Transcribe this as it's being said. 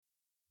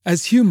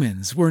As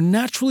humans, we're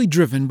naturally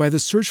driven by the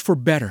search for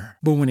better.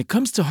 But when it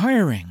comes to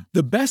hiring,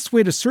 the best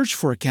way to search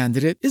for a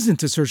candidate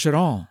isn't to search at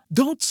all.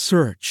 Don't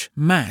search,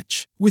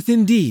 match with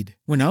Indeed.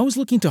 When I was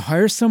looking to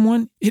hire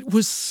someone, it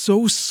was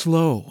so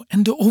slow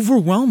and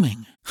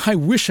overwhelming. I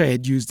wish I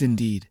had used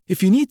Indeed.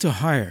 If you need to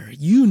hire,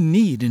 you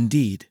need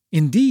Indeed.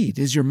 Indeed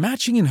is your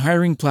matching and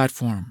hiring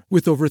platform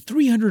with over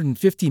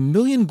 350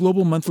 million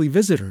global monthly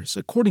visitors,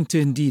 according to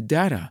Indeed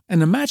data,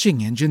 and a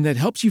matching engine that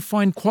helps you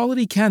find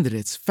quality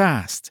candidates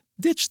fast.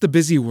 Ditch the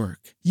busy work.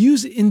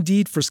 Use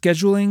Indeed for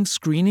scheduling,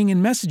 screening,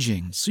 and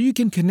messaging so you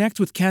can connect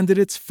with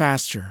candidates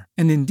faster.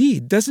 And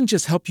Indeed doesn't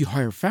just help you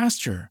hire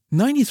faster.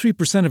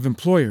 93% of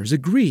employers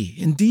agree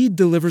Indeed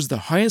delivers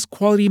the highest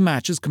quality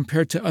matches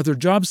compared to other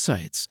job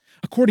sites,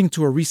 according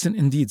to a recent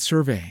Indeed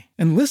survey.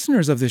 And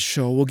listeners of this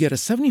show will get a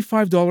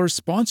 $75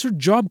 sponsored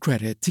job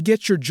credit to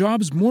get your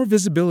jobs more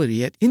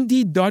visibility at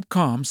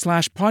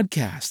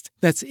Indeed.com/podcast.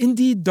 That's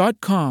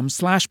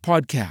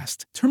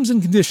Indeed.com/podcast. Terms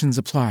and conditions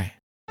apply.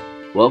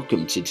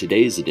 Welcome to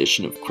today's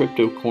edition of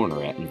Crypto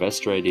Corner at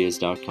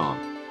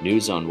InvestorIdeas.com.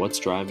 News on what's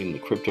driving the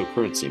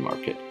cryptocurrency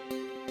market.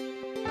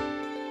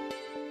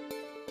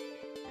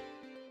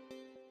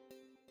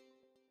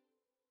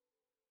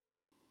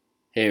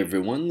 Hey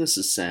everyone, this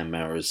is Sam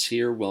Mowers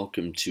here.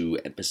 Welcome to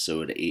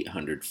episode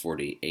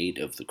 848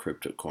 of the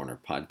Crypto Corner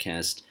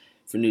podcast.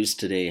 For news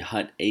today,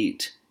 Hut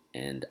 8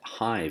 and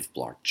Hive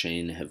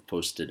blockchain have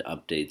posted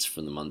updates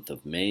for the month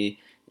of May,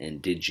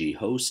 and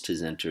DigiHost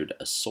has entered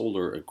a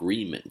solar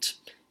agreement.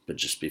 But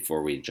just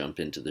before we jump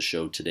into the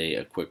show today,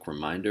 a quick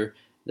reminder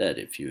that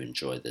if you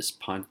enjoy this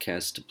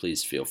podcast,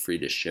 please feel free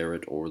to share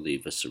it or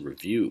leave us a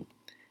review.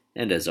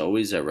 And as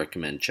always, I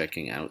recommend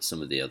checking out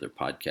some of the other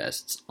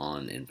podcasts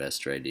on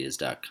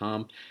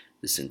InvestorIdeas.com.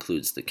 This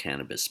includes the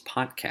Cannabis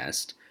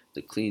Podcast,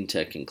 the Clean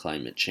Tech and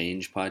Climate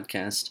Change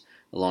Podcast,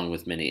 along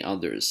with many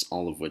others,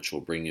 all of which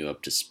will bring you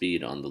up to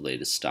speed on the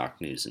latest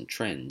stock news and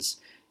trends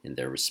in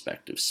their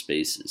respective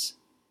spaces.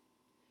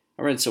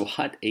 Alright, so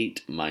Hut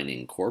 8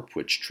 Mining Corp,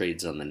 which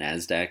trades on the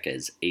NASDAQ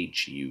as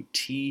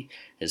HUT,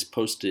 has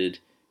posted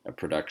a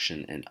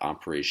production and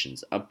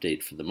operations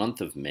update for the month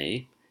of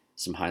May.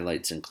 Some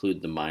highlights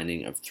include the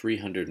mining of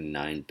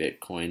 309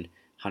 Bitcoin,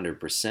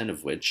 100%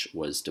 of which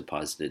was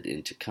deposited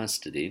into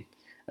custody,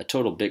 a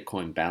total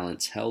Bitcoin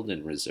balance held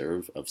in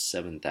reserve of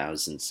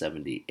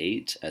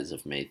 7,078 as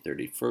of May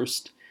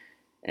 31st,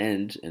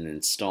 and an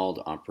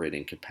installed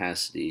operating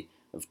capacity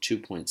of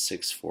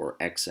 2.64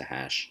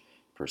 exahash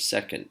per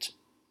second.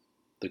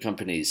 The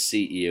company's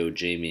CEO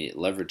Jamie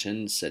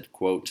Leverton said,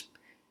 quote,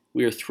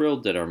 "We are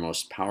thrilled that our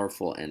most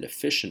powerful and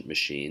efficient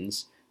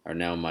machines are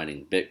now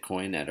mining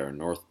Bitcoin at our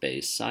North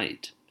Bay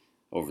site.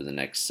 Over the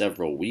next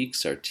several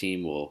weeks, our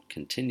team will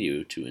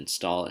continue to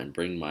install and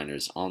bring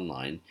miners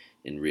online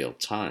in real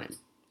time,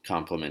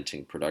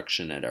 complementing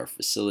production at our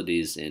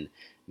facilities in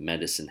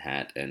Medicine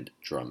Hat and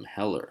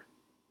Drumheller."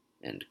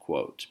 End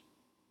quote.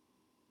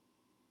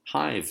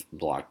 Hive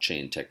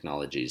Blockchain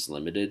Technologies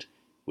Limited,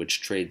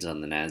 which trades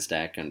on the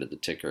NASDAQ under the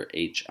ticker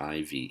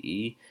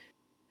HIVE,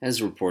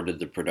 has reported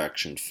the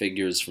production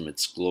figures from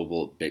its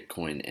global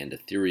Bitcoin and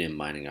Ethereum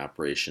mining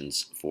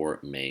operations for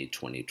May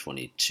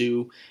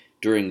 2022.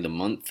 During the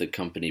month, the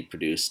company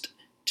produced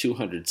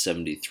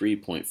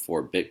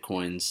 273.4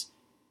 Bitcoins,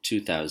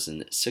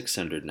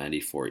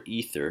 2,694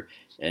 Ether,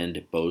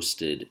 and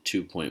boasted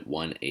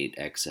 2.18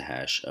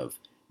 exahash of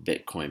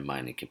Bitcoin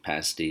mining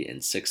capacity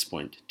and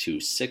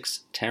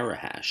 6.26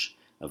 terahash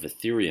of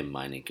Ethereum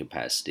mining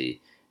capacity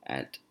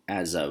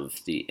as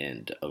of the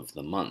end of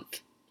the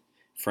month.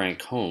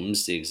 Frank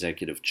Holmes, the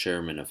executive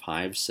chairman of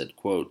Hive, said,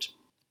 quote,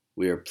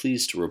 "We are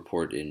pleased to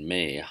report in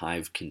May,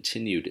 Hive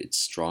continued its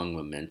strong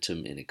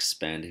momentum in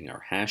expanding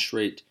our hash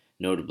rate.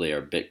 Notably,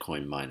 our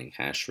Bitcoin mining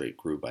hash rate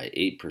grew by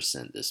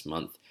 8% this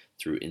month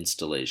through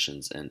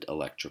installations and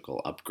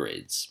electrical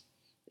upgrades.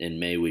 In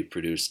May, we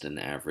produced an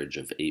average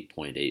of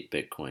 8.8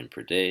 Bitcoin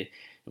per day,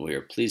 and we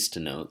are pleased to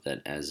note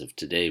that as of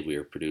today, we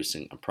are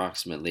producing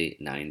approximately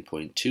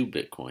 9.2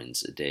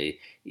 Bitcoins a day,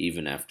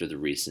 even after the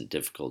recent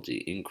difficulty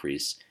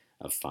increase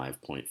of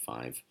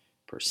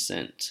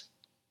 5.5%.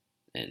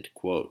 End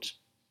quote.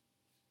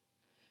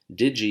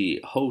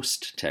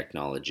 DigiHost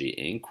Technology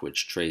Inc.,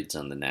 which trades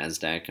on the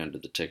NASDAQ under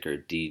the ticker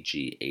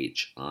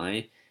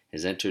DGHI,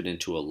 has entered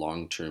into a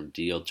long-term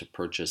deal to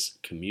purchase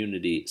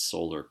community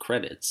solar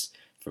credits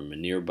from a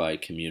nearby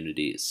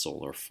community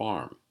solar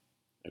farm.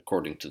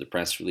 According to the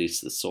press release,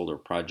 the solar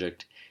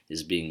project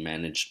is being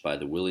managed by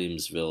the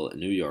Williamsville,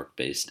 New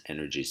York-based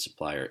energy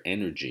supplier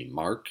Energy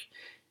Mark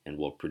and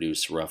will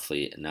produce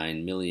roughly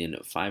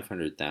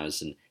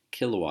 9,500,000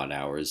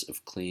 kilowatt-hours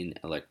of clean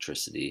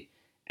electricity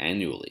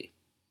annually.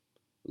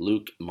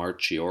 Luke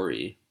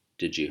Marchiori,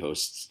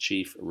 DigiHost's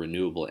chief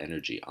renewable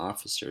energy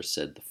officer,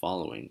 said the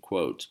following,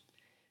 quote,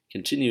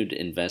 "Continued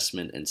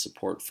investment and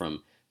support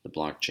from the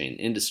blockchain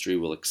industry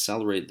will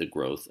accelerate the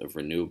growth of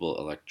renewable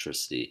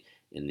electricity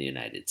in the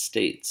United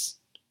States.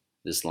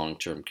 This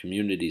long-term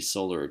community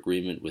solar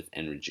agreement with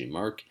Energy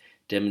Mark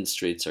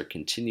demonstrates our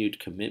continued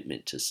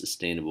commitment to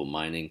sustainable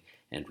mining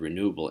and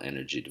renewable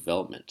energy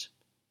development.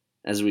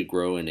 As we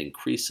grow and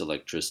increase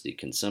electricity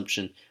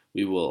consumption,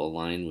 we will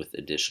align with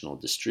additional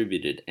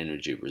distributed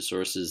energy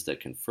resources that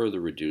can further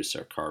reduce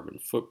our carbon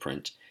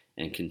footprint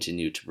and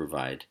continue to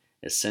provide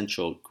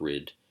essential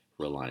grid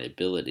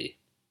reliability.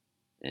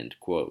 End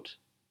quote.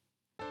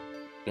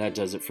 That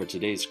does it for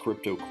today's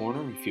Crypto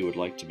Corner. If you would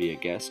like to be a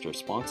guest or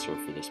sponsor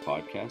for this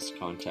podcast,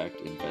 contact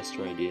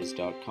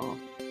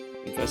InvestorIdeas.com.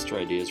 Investor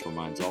Ideas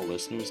reminds all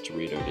listeners to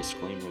read our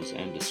disclaimers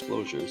and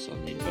disclosures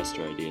on the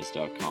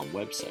InvestorIdeas.com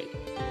website,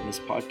 and this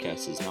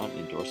podcast is not an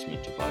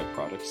endorsement to buy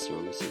products,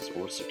 services,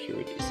 or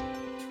securities.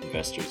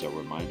 Investors are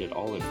reminded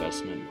all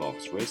investment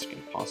involves risk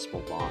and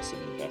possible loss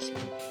of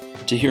investment.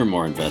 To hear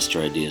more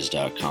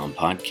InvestorIdeas.com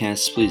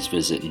podcasts, please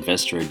visit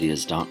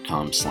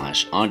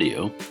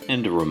InvestorIdeas.com/audio.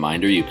 And a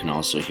reminder, you can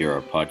also hear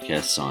our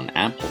podcasts on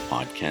Apple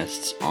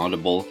Podcasts,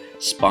 Audible,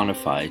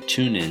 Spotify,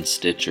 TuneIn,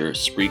 Stitcher,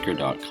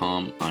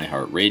 Spreaker.com,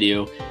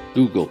 iHeartRadio,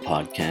 Google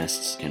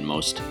Podcasts, and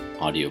most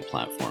audio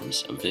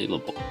platforms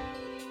available.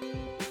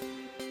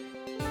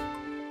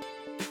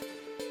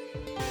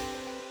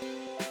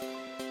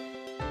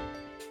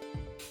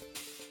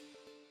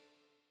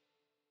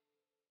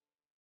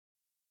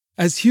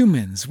 As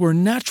humans, we're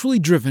naturally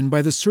driven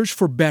by the search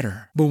for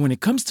better. But when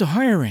it comes to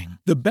hiring,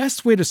 the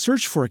best way to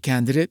search for a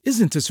candidate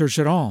isn't to search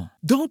at all.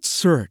 Don't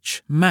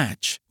search,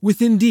 match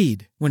with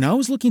Indeed. When I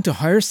was looking to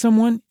hire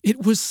someone,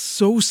 it was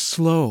so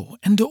slow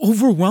and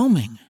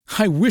overwhelming.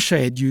 I wish I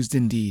had used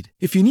Indeed.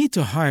 If you need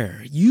to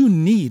hire, you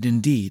need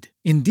Indeed.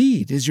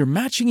 Indeed is your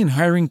matching and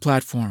hiring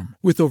platform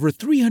with over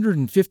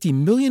 350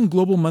 million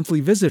global monthly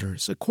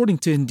visitors, according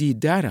to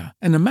Indeed data,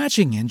 and a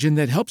matching engine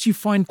that helps you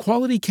find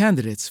quality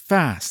candidates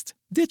fast.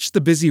 Ditch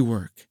the busy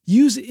work.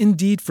 Use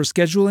Indeed for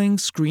scheduling,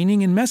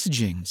 screening, and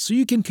messaging so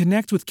you can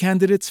connect with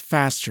candidates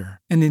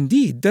faster. And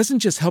Indeed doesn't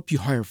just help you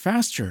hire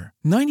faster.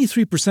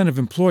 93% of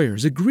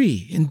employers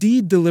agree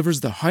Indeed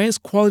delivers the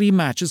highest quality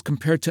matches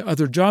compared to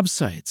other job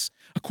sites,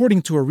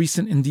 according to a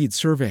recent Indeed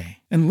survey.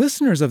 And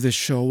listeners of this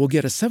show will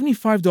get a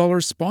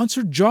 $75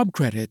 sponsored job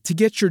credit to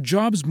get your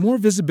jobs more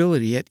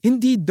visibility at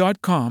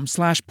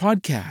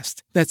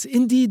Indeed.com/podcast. That's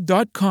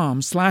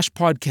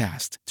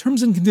Indeed.com/podcast.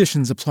 Terms and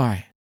conditions apply.